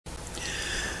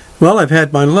Well, I've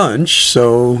had my lunch,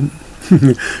 so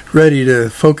ready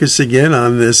to focus again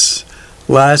on this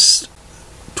last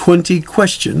 20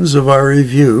 questions of our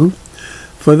review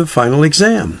for the final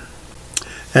exam.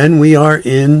 And we are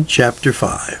in Chapter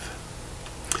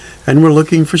 5. And we're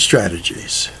looking for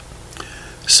strategies.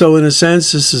 So in a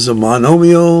sense, this is a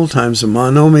monomial times a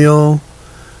monomial.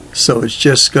 So it's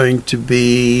just going to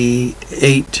be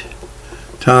 8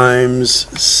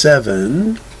 times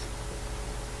 7,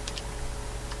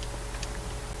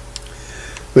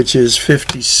 which is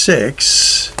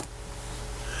 56. I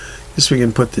guess we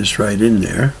can put this right in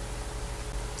there.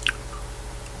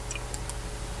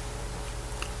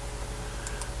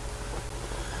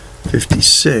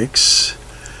 (56),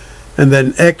 and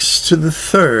then x to the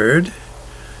third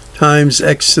times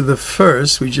x to the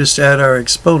first. We just add our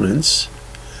exponents,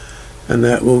 and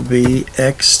that will be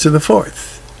x to the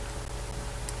fourth.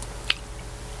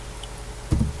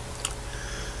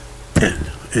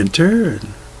 And enter,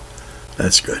 and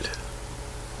that's good.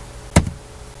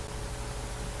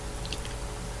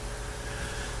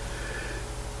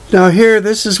 Now here,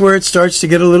 this is where it starts to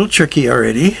get a little tricky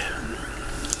already.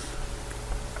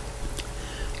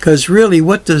 Because really,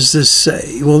 what does this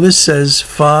say? Well, this says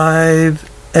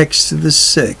 5x to the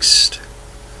sixth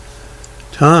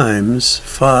times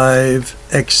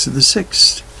 5x to the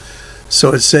sixth.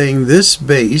 So it's saying this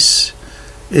base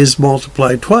is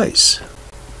multiplied twice.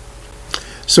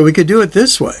 So we could do it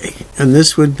this way, and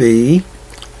this would be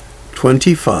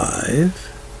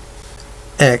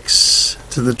 25x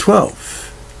to the 12th.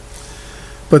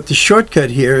 But the shortcut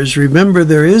here is, remember,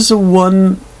 there is a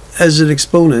 1 as an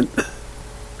exponent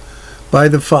by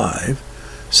the 5.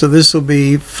 So this will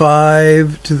be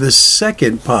 5 to the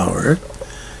second power,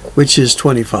 which is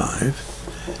 25.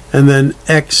 And then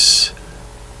x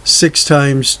 6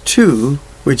 times 2,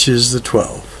 which is the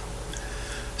 12.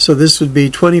 So this would be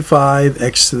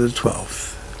 25x to the 12th.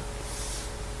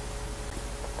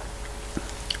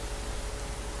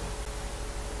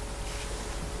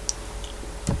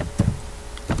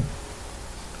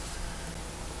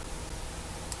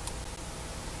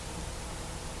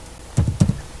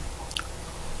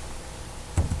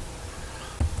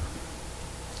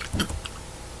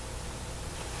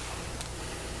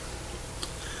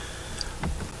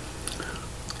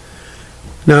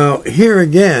 Now, here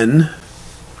again,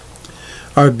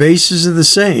 our bases are the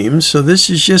same, so this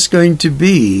is just going to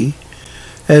be,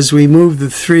 as we move the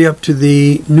 3 up to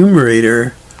the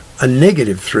numerator, a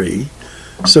 -3.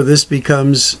 So this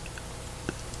becomes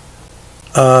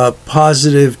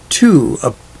positive 2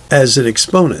 as an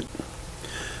exponent.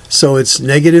 So it's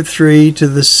 -3 to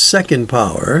the second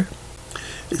power.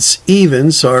 It's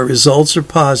even, so our results are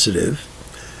positive,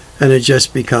 and it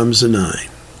just becomes a 9.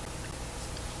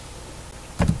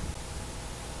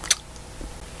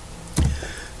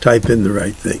 Type in the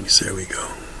right things. There we go.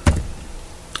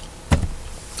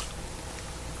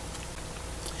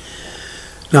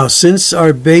 Now, since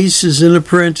our base is in a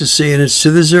parenthesis and it's to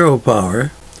the 0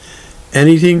 power,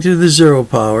 anything to the 0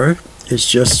 power is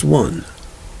just 1.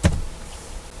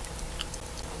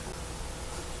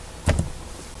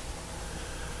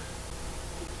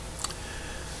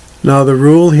 Now, the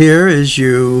rule here is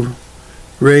you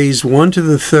raise 1 to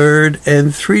the third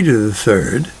and 3 to the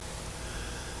third.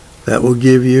 That will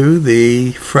give you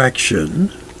the fraction.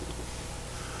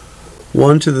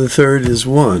 1 to the third is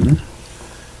 1,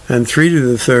 and 3 to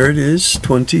the third is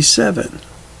 27.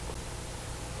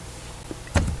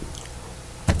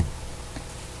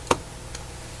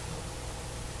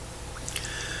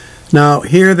 Now,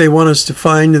 here they want us to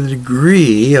find the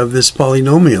degree of this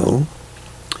polynomial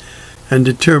and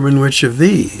determine which of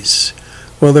these.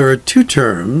 Well, there are 2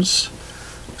 terms,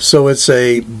 so it's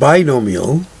a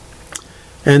binomial.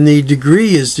 And the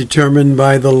degree is determined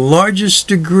by the largest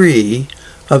degree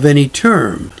of any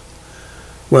term.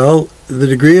 Well, the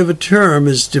degree of a term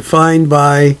is defined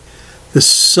by the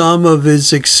sum of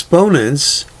its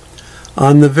exponents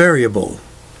on the variable.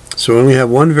 So we only have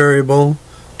one variable,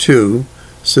 2.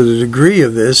 So the degree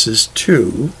of this is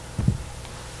 2.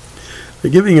 They're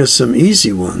giving us some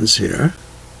easy ones here.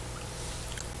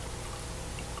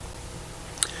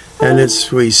 And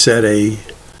we set a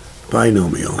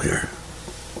binomial here.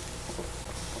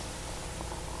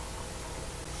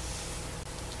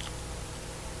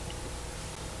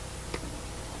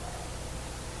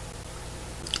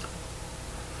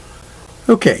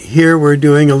 Okay, here we're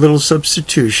doing a little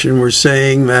substitution. We're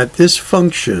saying that this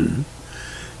function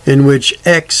in which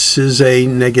x is a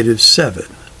 -7.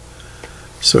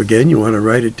 So again, you want to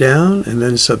write it down and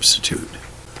then substitute.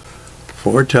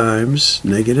 4 times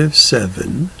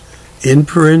 -7 in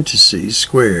parentheses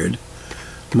squared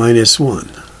minus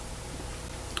 1.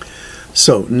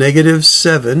 So negative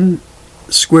 7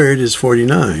 squared is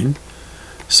 49.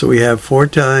 So we have 4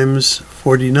 times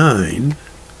 49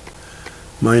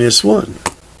 minus 1.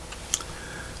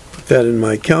 Put that in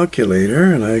my calculator,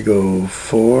 and I go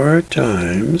 4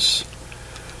 times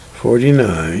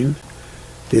 49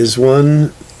 is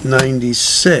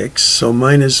 196, so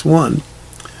minus 1,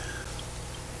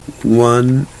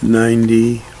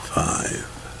 195.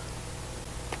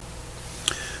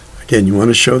 Again, you want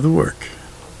to show the work.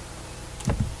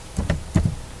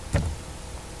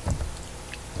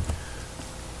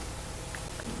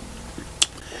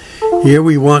 Here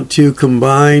we want to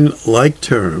combine like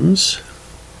terms.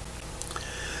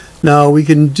 Now we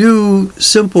can do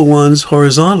simple ones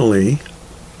horizontally,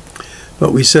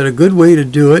 but we said a good way to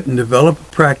do it and develop a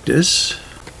practice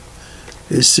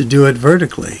is to do it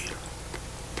vertically.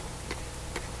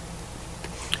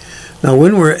 Now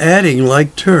when we're adding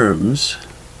like terms,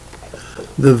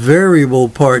 the variable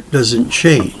part doesn't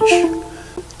change.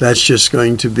 That's just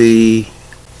going to be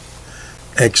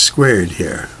x squared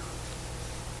here.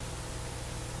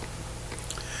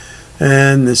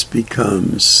 And this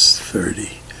becomes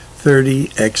 30.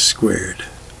 30x squared.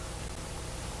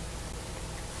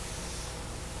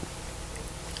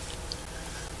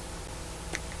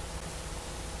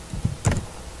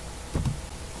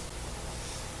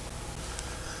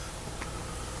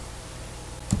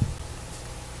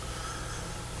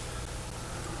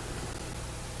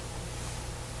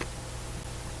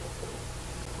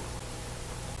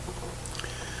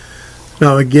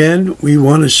 Now again, we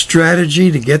want a strategy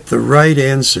to get the right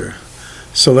answer.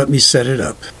 So let me set it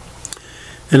up.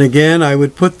 And again, I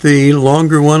would put the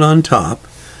longer one on top.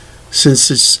 Since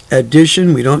it's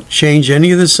addition, we don't change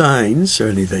any of the signs or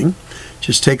anything.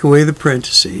 Just take away the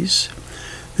parentheses.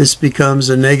 This becomes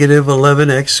a negative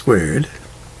 11x squared.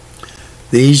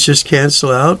 These just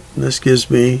cancel out, and this gives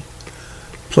me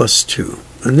plus 2.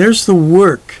 And there's the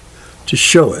work to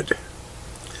show it.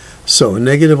 So,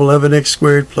 negative 11x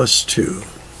squared plus 2.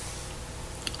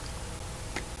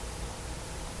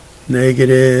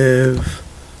 Negative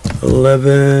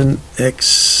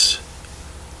 11x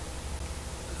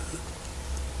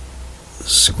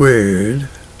squared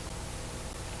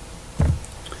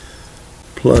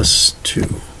plus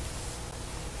 2.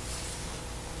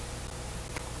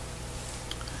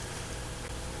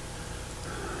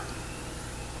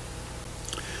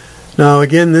 Now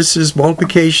again, this is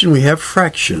multiplication. We have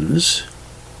fractions.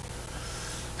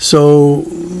 So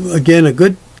again, a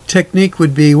good technique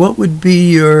would be, what would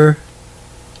be your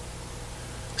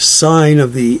sign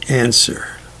of the answer?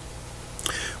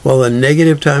 Well, a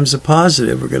negative times a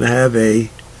positive, we're going to have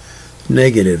a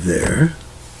negative there.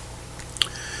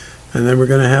 And then we're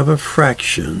going to have a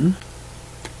fraction.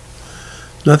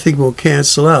 Nothing will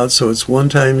cancel out, so it's 1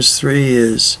 times 3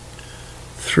 is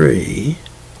 3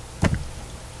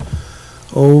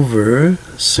 over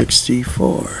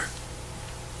 64.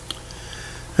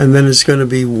 And then it's going to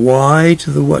be y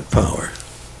to the what power?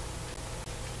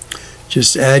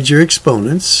 Just add your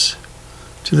exponents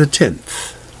to the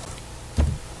 10th.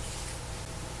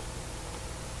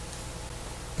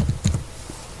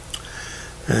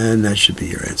 And that should be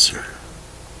your answer.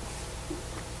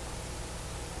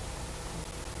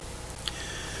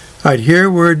 All right, here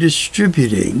we're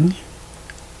distributing.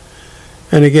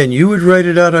 And again, you would write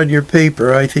it out on your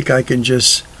paper. I think I can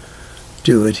just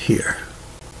do it here.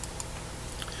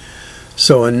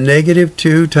 So a negative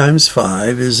 2 times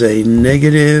 5 is a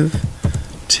negative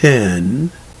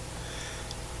 10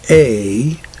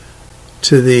 a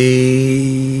to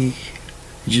the,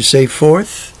 did you say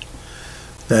 4th?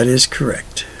 That is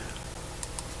correct.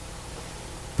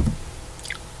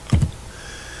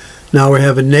 Now we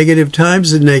have a negative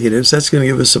times the negatives. That's going to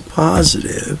give us a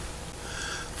positive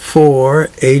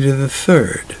 4a to the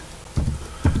 3rd.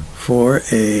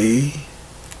 4a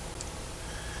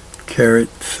caret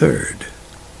 3rd.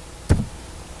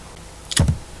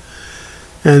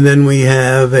 And then we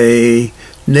have a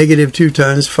negative 2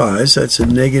 times 5, so that's a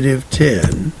negative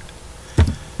 10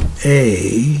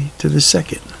 a to the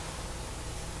 2nd.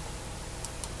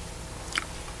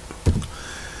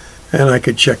 And I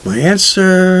could check my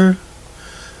answer,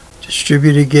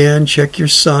 distribute again, check your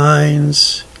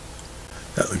signs.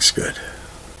 That looks good.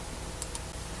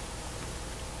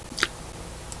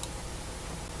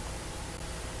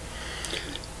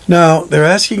 Now, they're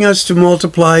asking us to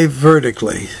multiply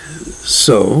vertically.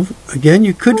 So, again,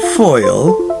 you could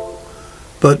FOIL,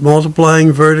 but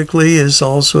multiplying vertically is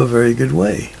also a very good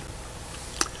way.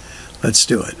 Let's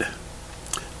do it.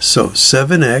 So,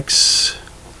 7x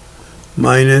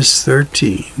minus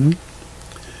 13,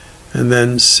 and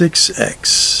then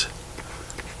 6x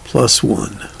plus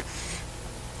 1.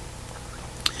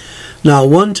 Now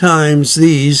 1 times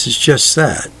these is just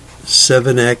that,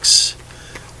 7x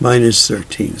minus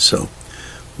 13. So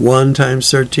 1 times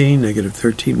 13, negative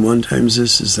 13, 1 times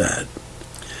this is that.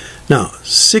 Now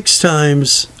 6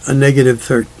 times a negative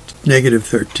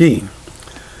 13.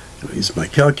 I'll use my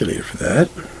calculator for that.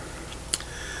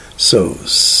 So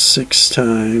 6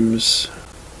 times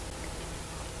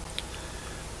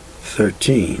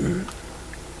 13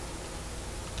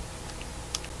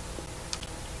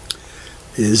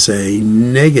 is a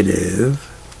negative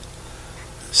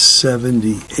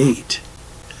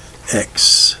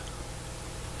 78x.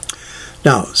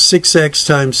 Now 6x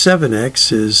times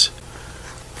 7x is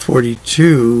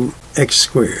 42x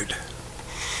squared.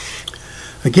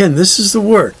 Again, this is the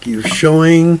work. You're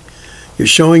showing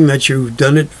that you've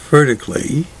done it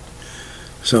vertically.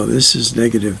 So this is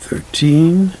negative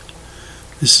 13.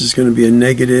 This is going to be a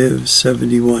negative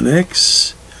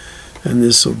 71x. And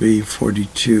this will be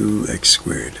 42x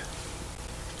squared.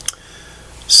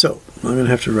 So I'm going to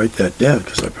have to write that down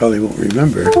because I probably won't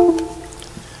remember.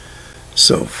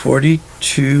 So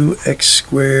 42x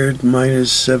squared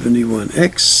minus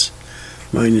 71x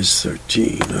minus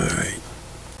 13. All right.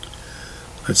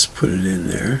 Let's put it in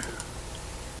there.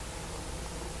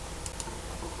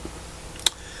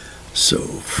 So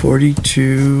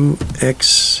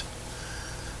 42x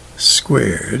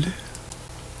squared.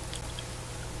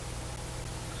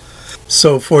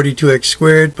 So 42x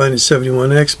squared minus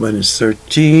 71x minus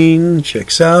 13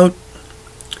 checks out.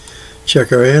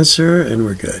 Check our answer and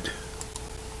we're good.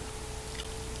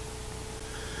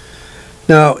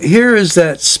 Now here is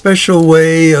that special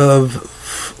way of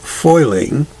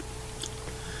foiling,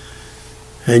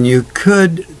 and you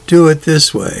could do it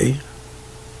this way.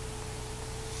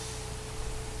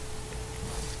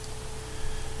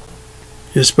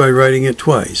 Just by writing it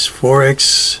twice.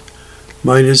 4x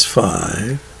minus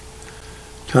 5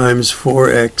 times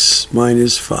 4x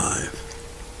minus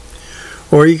 5.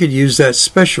 Or you could use that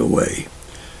special way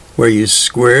where you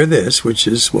square this, which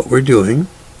is what we're doing,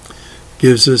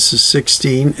 gives us a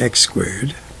 16x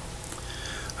squared.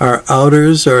 Our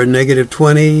outers are a negative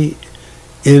 20,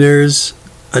 inners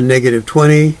a negative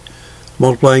 20.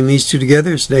 Multiplying these two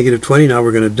together is negative 20. Now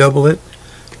we're going to double it,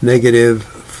 negative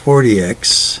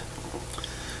 40x.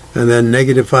 And then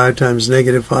negative 5 times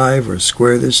negative 5, or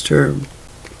square this term.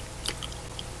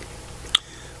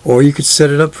 Or you could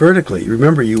set it up vertically.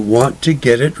 Remember, you want to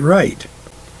get it right.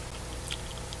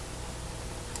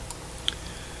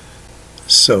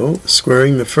 So,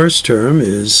 squaring the first term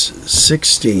is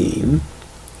 16x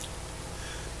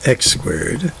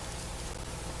squared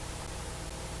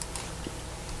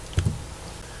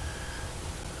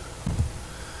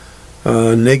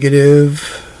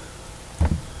negative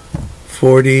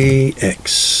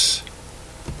 40x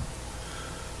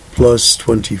plus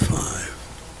 25.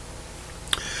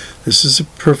 This is a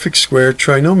perfect square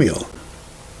trinomial.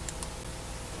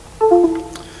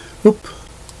 Oop.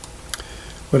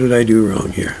 What did I do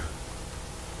wrong here?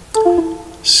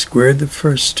 Squared the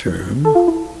first term.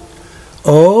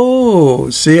 Oh,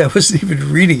 see, I wasn't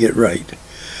even reading it right.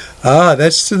 Ah,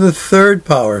 that's to the third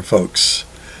power, folks.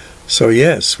 So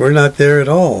yes, we're not there at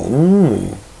all.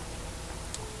 Ooh.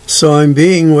 So I'm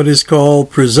being what is called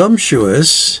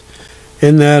presumptuous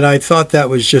in that I thought that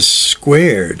was just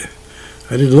squared.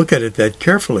 I didn't look at it that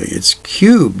carefully. It's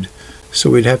cubed, so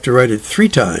we'd have to write it 3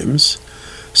 times.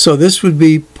 So this would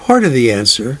be part of the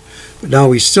answer, but now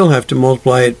we still have to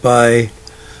multiply it by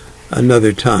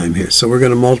another time here. So we're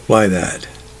going to multiply that.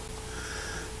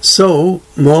 So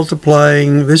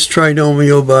multiplying this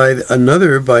trinomial by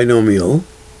another binomial,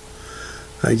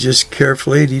 I just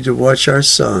carefully need to watch our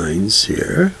signs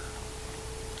here,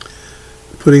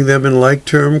 putting them in like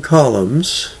term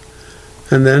columns,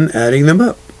 and then adding them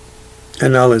up.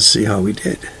 And now let's see how we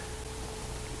did.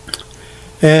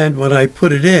 And when I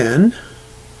put it in,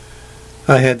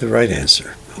 I had the right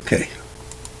answer. Okay.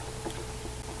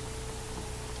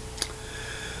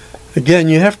 Again,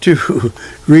 you have to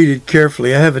read it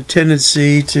carefully. I have a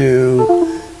tendency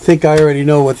to think I already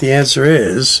know what the answer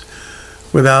is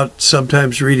without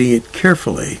sometimes reading it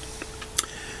carefully.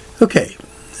 Okay,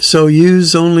 so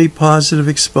use only positive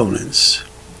exponents.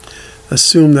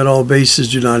 Assume that all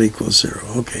bases do not equal 0.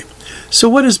 Okay, so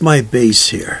what is my base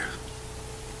here?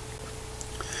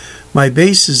 My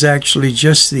base is actually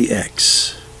just the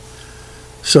x.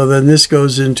 So then this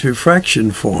goes into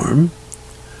fraction form,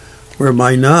 where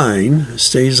my 9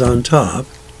 stays on top,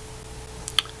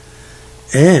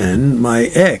 and my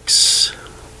x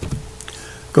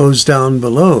goes down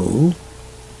below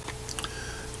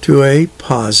to a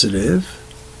positive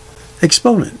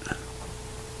exponent.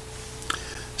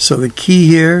 So the key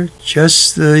here,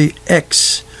 just the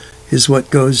x is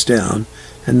what goes down,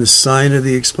 and the sign of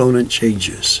the exponent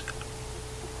changes.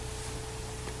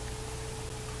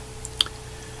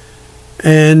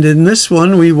 And in this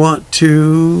one, we want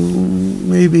to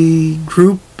maybe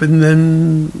group and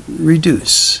then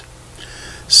reduce.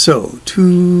 So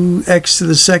 2x to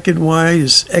the second y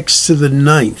is x to the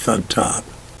 9th on top,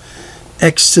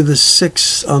 x to the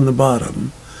 6th on the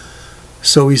bottom.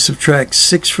 So we subtract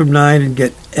 6 from 9 and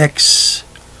get x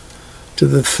to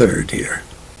the 3rd here.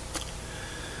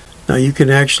 Now you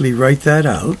can actually write that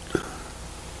out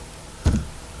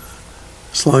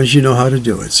as long as you know how to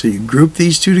do it. So you group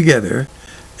these two together,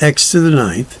 x to the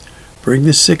 9th, bring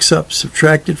the 6 up,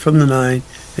 subtract it from the 9,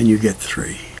 and you get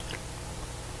 3.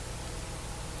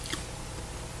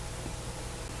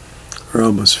 We're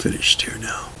almost finished here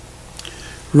now.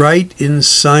 Write in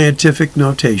scientific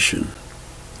notation.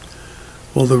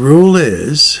 Well, the rule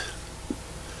is,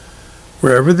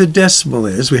 wherever the decimal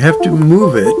is, we have to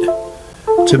move it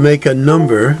to make a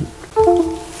number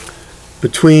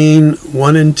between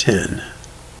 1 and 10.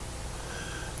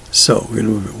 So we're going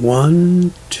to move it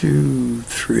 1, 2,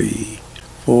 3,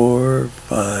 4,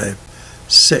 5,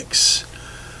 6.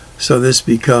 So this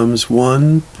becomes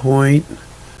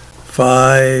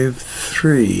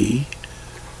 1.53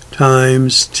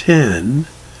 times 10,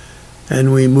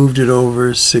 and we moved it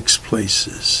over 6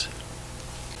 places.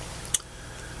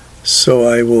 So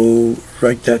I will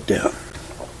write that down.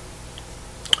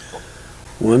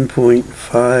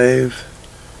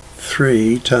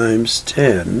 1.53 times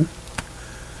 10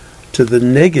 to the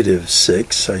negative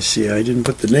 6. I see I didn't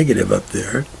put the negative up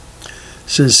there,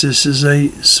 since this is a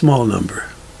small number.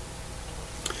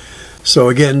 So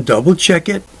again, double check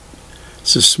it.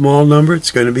 It's a small number.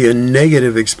 It's going to be a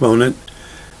negative exponent,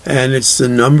 and it's the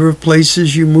number of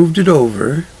places you moved it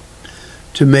over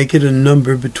to make it a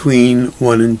number between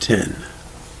 1 and 10.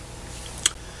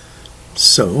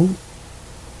 So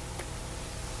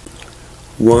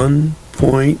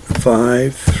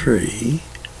 1.53.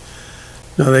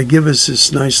 Now they give us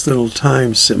this nice little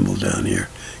time symbol down here,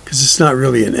 because it's not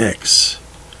really an X.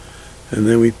 And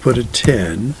then we put a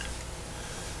 10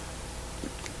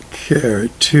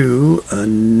 caret to a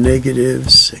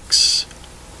negative 6.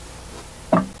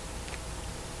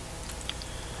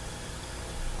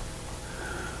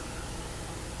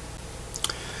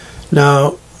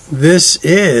 Now, this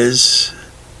is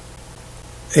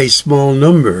a small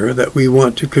number that we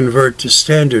want to convert to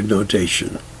standard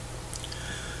notation.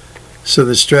 So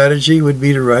the strategy would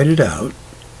be to write it out,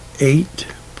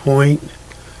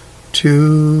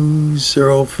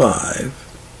 8.205.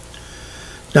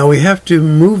 Now we have to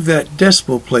move that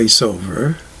decimal place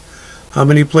over. How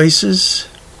many places?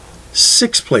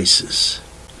 6 places.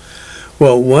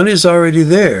 Well, 1 is already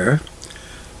there,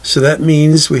 so that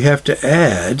means we have to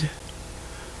add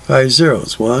 5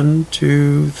 zeros. 1,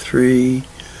 2, 3,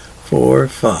 4,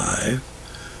 5,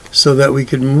 so that we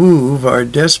can move our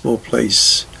decimal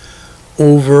place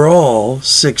overall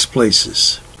 6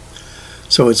 places.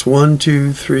 So it's 1,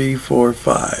 2, 3, 4,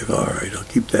 5. All right, I'll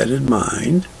keep that in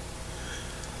mind.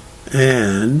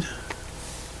 And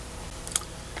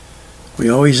we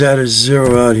always add a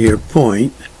 0 out here,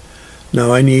 point.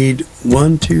 Now I need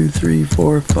 1, 2, 3,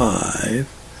 4, 5,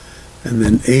 and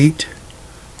then 8,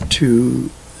 2,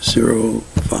 0,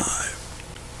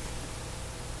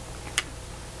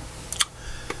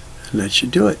 5. And that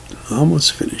should do it.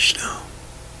 Almost finished now.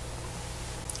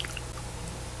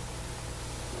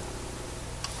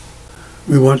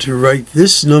 We want to write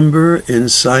this number in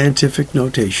scientific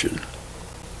notation.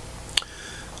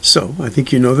 So, I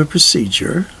think you know the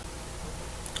procedure.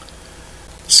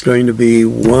 It's going to be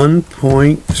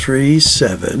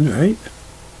 1.37, right?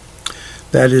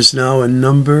 That is now a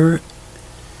number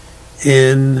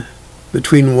in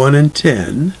between 1 and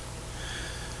 10.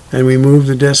 And we move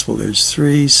the decimal. There's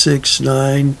 3, 6,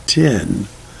 9, 10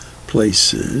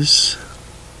 places.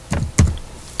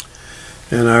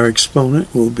 And our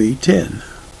exponent will be 10.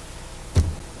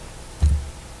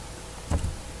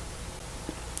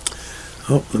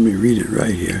 Oh, let me read it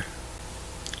right here.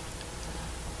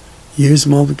 Use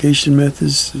multiplication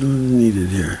methods needed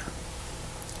here.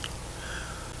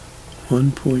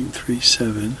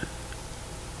 1.37.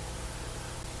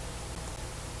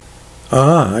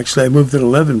 Actually I moved it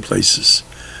 11 places.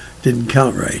 Didn't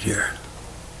count right here.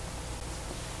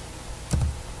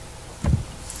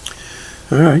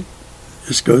 Alright.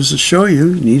 This goes to show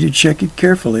you need to check it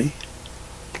carefully.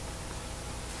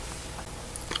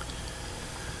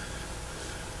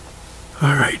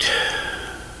 Alright.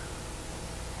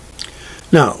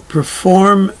 Now,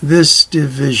 perform this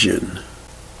division.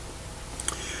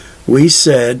 We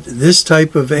said this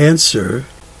type of answer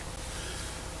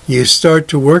you start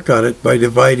to work on it by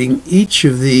dividing each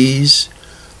of these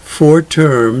 4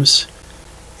 terms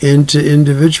into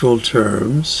individual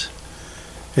terms,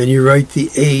 and you write the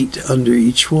 8 under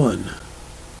each one.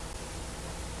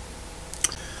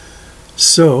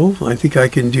 So I think I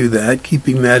can do that,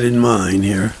 keeping that in mind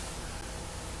here.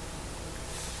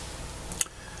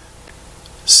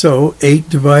 So 8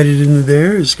 divided into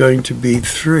there is going to be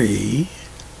 3x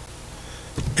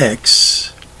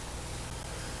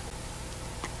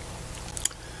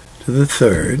to the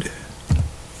third.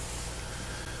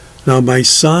 Now my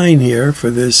sign here for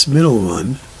this middle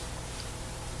one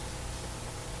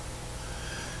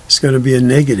is going to be a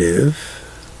negative.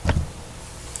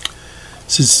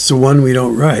 Since it's the one we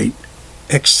don't write,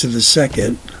 x to the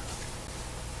second.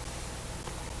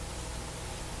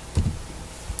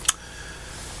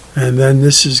 And then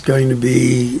this is going to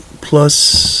be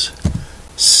plus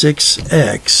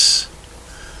 6x,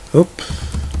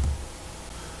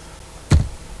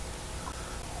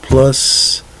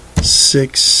 plus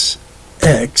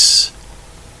 6x,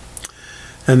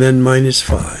 and then minus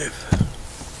 5.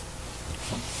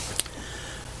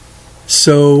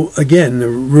 So again, the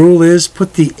rule is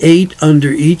put the 8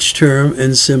 under each term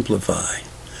and simplify.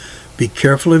 Be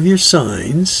careful of your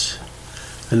signs,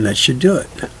 and that should do it.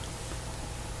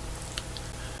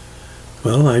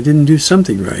 Well, I didn't do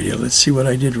something right here. Let's see what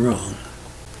I did wrong.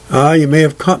 You may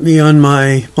have caught me on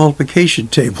my multiplication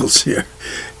tables here.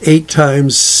 8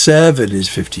 times 7 is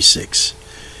 56.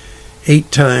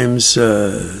 8 times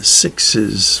 6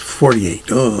 is 48.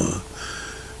 Oh,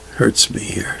 hurts me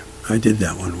here. I did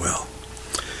that one well.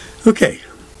 Okay,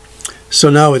 so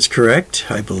now it's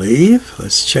correct, I believe.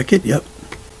 Let's check it. Yep.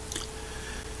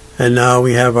 And now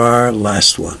we have our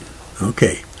last one.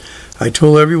 Okay. I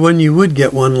told everyone you would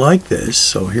get one like this,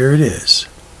 so here it is.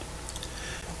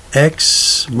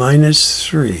 X minus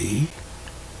 3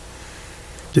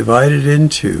 divided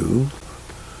into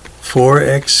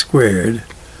 4x squared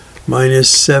minus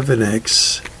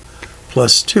 7x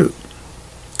plus 2.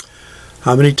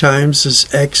 How many times does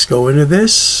x go into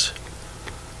this?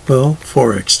 Well,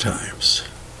 4x times.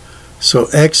 So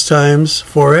x times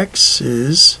 4x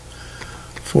is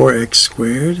 4x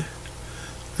squared.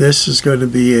 This is going to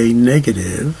be a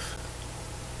negative.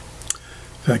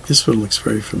 In fact, this one looks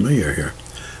very familiar here.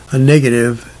 A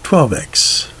negative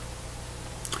 12x.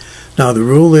 Now the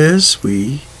rule is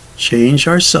we change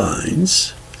our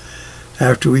signs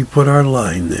after we put our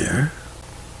line there.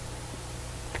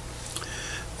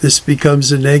 This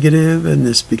becomes a negative and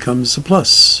this becomes a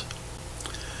plus.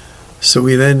 So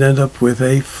we then end up with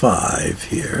a 5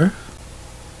 here.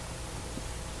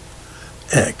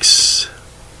 X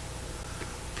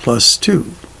plus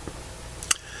 2.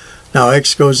 Now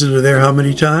x goes into there how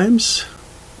many times?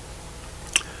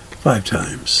 5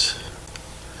 times.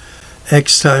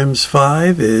 X times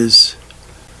 5 is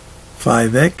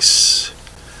 5x.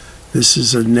 This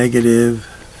is a negative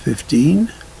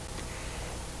 15.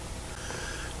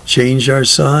 Change our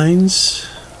signs,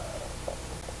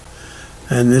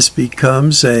 and this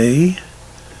becomes a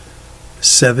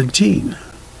 17.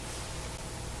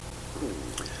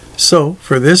 So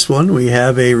for this one we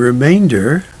have a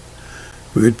remainder,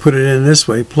 we would put it in this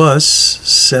way, plus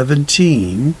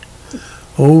 17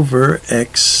 over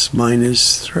x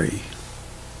minus 3.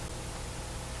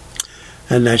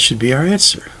 And that should be our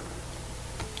answer.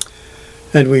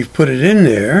 And we've put it in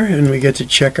there, and we get to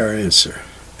check our answer.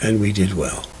 And we did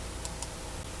well.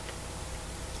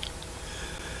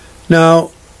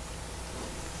 Now,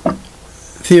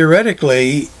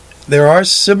 theoretically, there are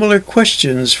similar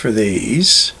questions for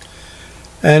these.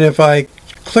 And if I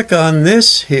click on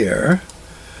this here,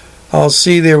 I'll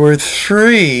see there were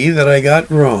 3 that I got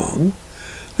wrong,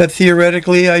 that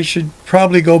theoretically I should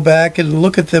probably go back and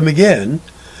look at them again.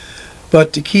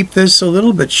 But to keep this a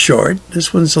little bit short,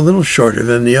 this one's a little shorter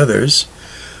than the others,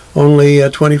 only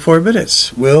 24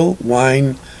 minutes, we'll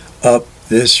wind up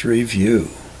this review.